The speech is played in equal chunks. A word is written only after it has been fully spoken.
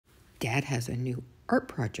Dad has a new art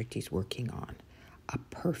project he's working on. A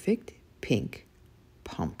perfect pink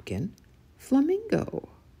pumpkin flamingo.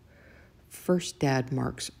 First, Dad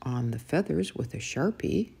marks on the feathers with a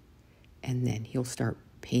Sharpie, and then he'll start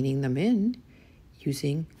painting them in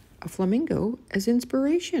using a flamingo as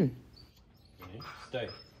inspiration. Okay, stay.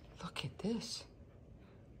 Look at this.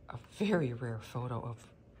 A very rare photo of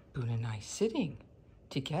Boone and I sitting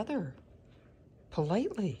together,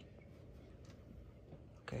 politely.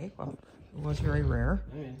 Okay, well, it was very rare.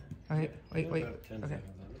 Wait. Okay.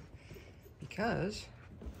 Because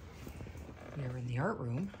we are in the art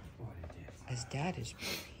room as Dad is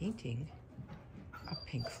painting a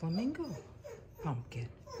pink flamingo pumpkin.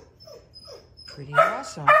 Pretty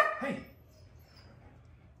awesome. Hey!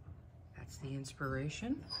 That's the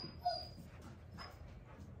inspiration.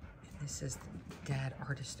 And this is Dad,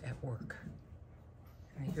 artist at work.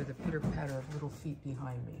 And I hear the pitter-patter of little feet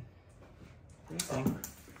behind me.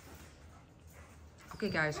 Okay,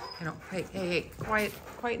 guys, hey, quiet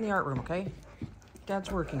in the art room, okay? Dad's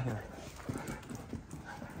working here.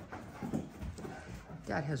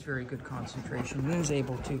 Dad has very good concentration. Boone's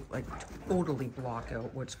able to, like, totally block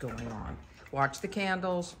out what's going on. Watch the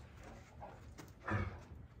candles.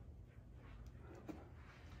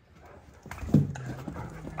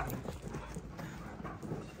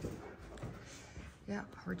 Yeah,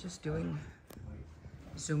 we're just doing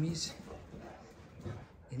Zoomies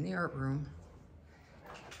in the art room.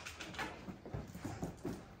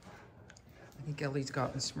 I think Ellie's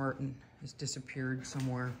gotten smart and has disappeared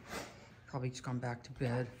somewhere. Probably just gone back to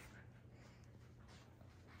bed.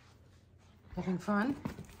 Having fun?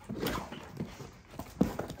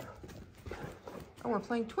 Oh, we're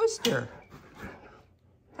playing Twister.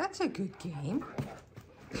 That's a good game.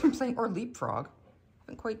 I'm playing, or Leapfrog.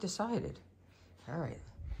 Haven't quite decided. All right.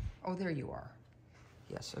 Oh, there you are.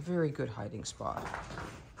 Yes, a very good hiding spot.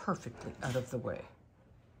 Perfectly out of the way.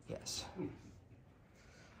 Yes.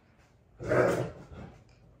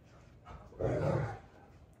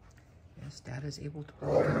 Yes, Dad is able to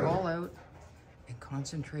block it all out and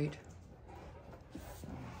concentrate.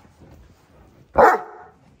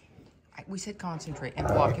 We said concentrate and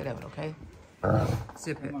block it out, okay?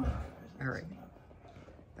 Zip it. All right.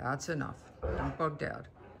 That's enough. Don't bug Dad.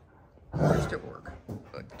 Just at work.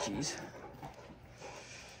 Oh, jeez.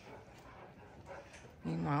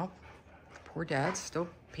 Meanwhile, poor Dad's still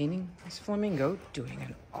painting his flamingo, doing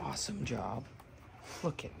an awesome job.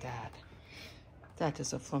 Look at that. That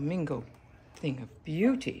is a flamingo thing of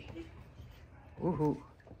beauty. Woohoo.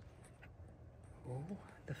 Oh,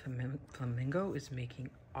 the flamingo is making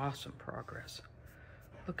awesome progress.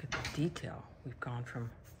 Look at the detail. We've gone from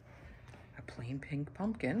a plain pink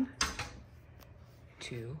pumpkin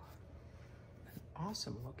to an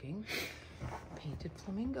awesome looking painted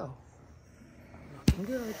flamingo. Looking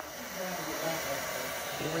good.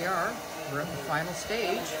 Here we are. We're at the final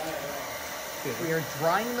stage. We are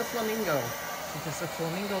drying the flamingo because the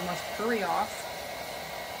flamingo must hurry off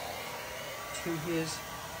to his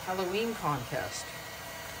Halloween contest.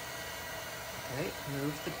 Okay,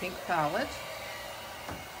 move the pink palette.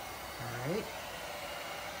 All right.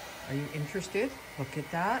 Are you interested? Look at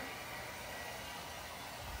that.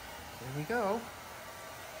 There we go.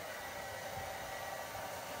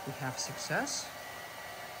 We have success.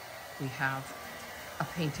 We have a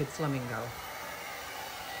painted flamingo.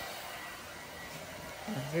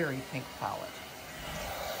 And a very pink palette.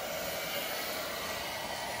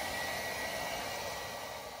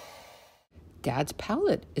 Dad's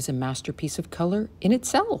palette is a masterpiece of color in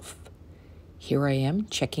itself. Here I am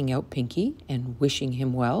checking out Pinkie and wishing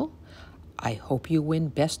him well. I hope you win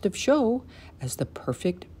Best of Show as the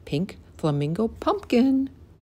perfect pink flamingo pumpkin.